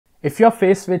If you're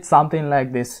faced with something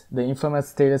like this, the infamous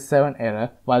status 7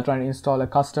 error while trying to install a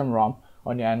custom ROM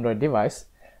on your Android device,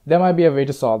 there might be a way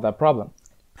to solve that problem.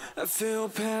 I feel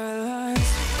paralyzed.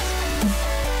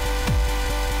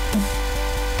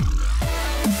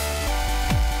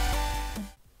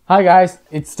 Hi guys,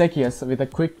 it's Techius with a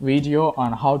quick video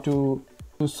on how to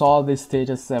solve this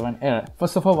status 7 error.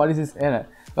 First of all, what is this error?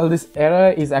 Well, this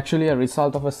error is actually a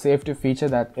result of a safety feature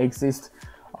that exists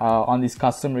on these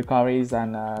custom recoveries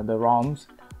and the ROMs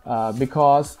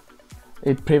because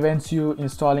it prevents you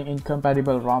installing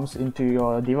incompatible ROMs into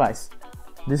your device.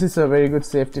 This is a very good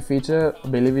safety feature,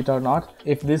 believe it or not.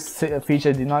 If this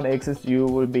feature did not exist, you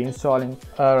would be installing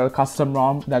a custom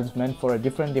ROM that's meant for a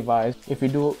different device. If you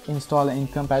do install an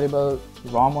incompatible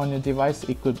ROM on your device,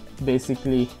 it could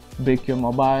basically break your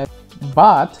mobile.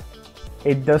 But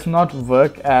it does not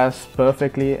work as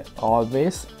perfectly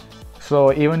always.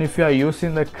 So even if you are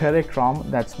using the correct ROM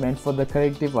that's meant for the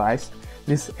correct device,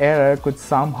 this error could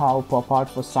somehow pop out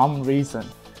for some reason.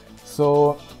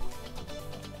 So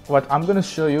what I'm going to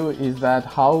show you is that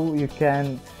how you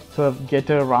can sort of get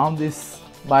around this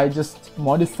by just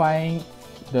modifying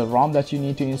the ROM that you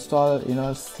need to install,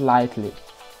 slightly.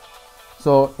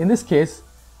 So in this case,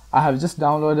 I have just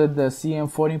downloaded the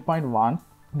CM 14.1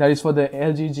 that is for the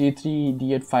LG G3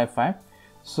 D855.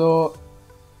 So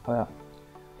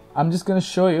I'm just going to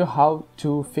show you how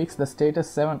to fix the status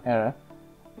 7 error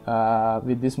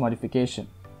with this modification.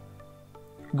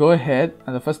 Go ahead,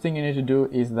 and the first thing you need to do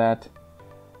is that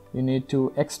you need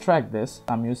to extract this.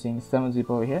 I'm using 7-zip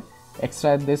over here.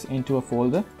 Extract this into a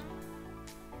folder.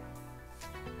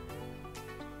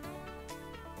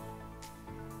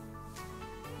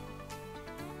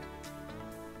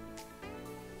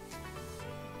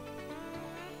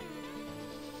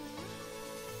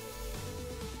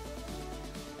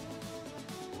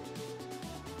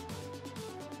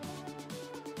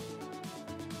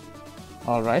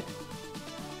 Alright,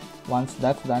 once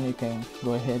that's done, you can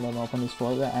go ahead and open this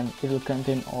folder, and it will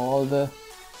contain all the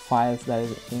files that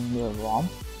is in your ROM.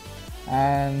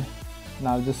 And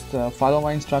now just follow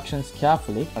my instructions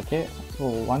carefully. Okay, so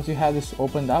once you have this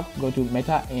opened up, go to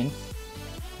meta inf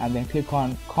and then click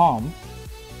on com,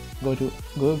 go to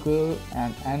Google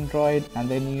and Android, and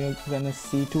then you're gonna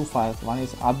see two files. One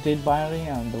is update binary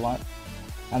and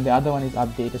the other one is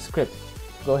update script.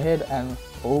 Go ahead and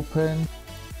open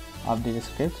update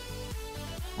script,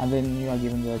 and then you are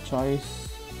given the choice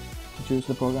to choose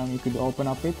the program you could open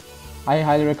up with. I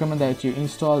highly recommend that you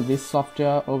install this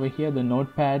software over here, the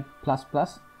Notepad++.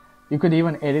 You could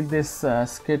even edit this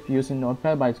script using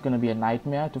Notepad, but it's going to be a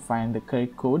nightmare to find the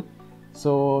correct code.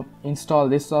 So install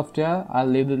this software. I'll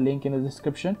leave the link in the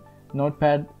description,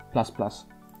 Notepad++,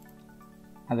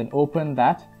 and then open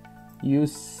that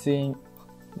using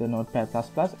the Notepad++,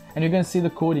 and you can see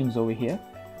the codings over here.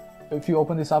 If you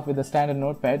open this up with a standard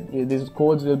notepad, these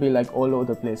codes will be like all over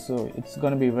the place, so it's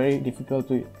going to be very difficult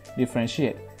to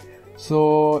differentiate.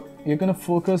 So you're going to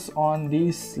focus on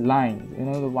these lines,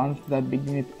 the ones that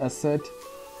begin with assert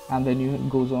and then you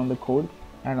goes on the code,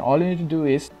 and all you need to do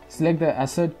is select the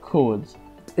assert codes.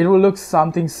 It will look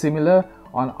something similar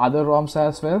on other ROMs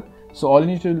as well, so all you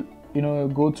need to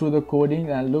go through the coding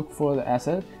and look for the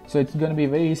assert. So it's going to be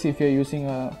very easy if you're using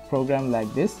a program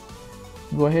like this.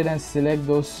 Go ahead and select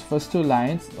those first two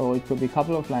lines, or it could be a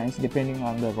couple of lines depending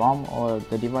on the ROM or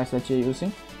the device that you're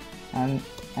using, and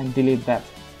delete that.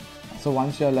 So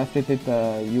once you're left with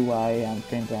the UI and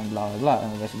print and blah blah blah,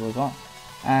 and the rest goes on.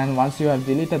 And once you have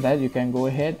deleted that, you can go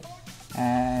ahead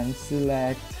and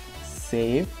select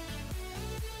save.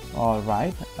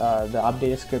 Alright, the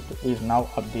update script is now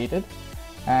updated,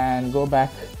 and go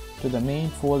back to the main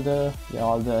folder where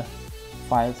all the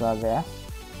files are there,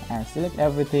 and select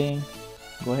everything.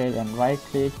 Go ahead and right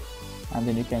click, and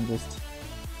then you can just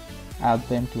add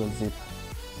them to a zip.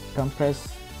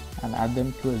 Compress and add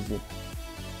them to a zip.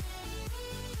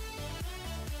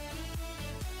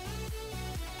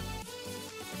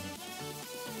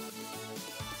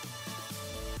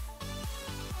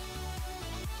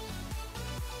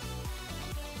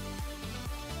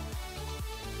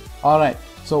 Alright,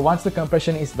 so once the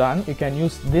compression is done, you can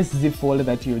use this zip folder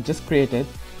that you just created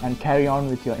and carry on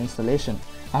with your installation.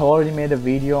 I've already made a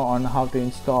video on how to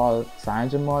install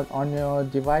CyanogenMod on your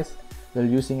device while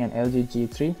using an LG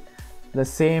G3. The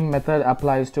same method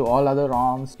applies to all other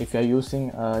ROMs if you're using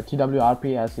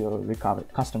TWRP as your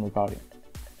custom recovery.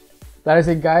 That is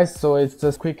it guys, so it's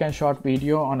just a quick and short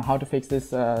video on how to fix this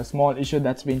small issue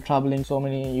that's been troubling so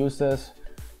many users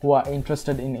who are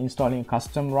interested in installing a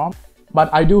custom ROM.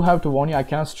 But I do have to warn you, I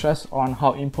cannot stress on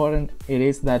how important it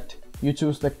is that you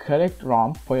choose the correct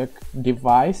ROM for your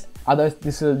device, otherwise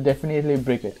this will definitely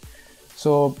break it.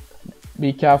 So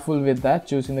be careful with that,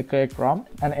 choosing the correct ROM,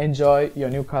 and enjoy your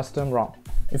new custom ROM.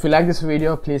 If you like this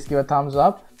video, please give a thumbs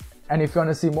up, and if you want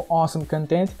to see more awesome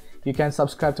content, you can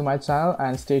subscribe to my channel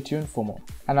and stay tuned for more.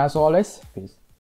 And as always, peace.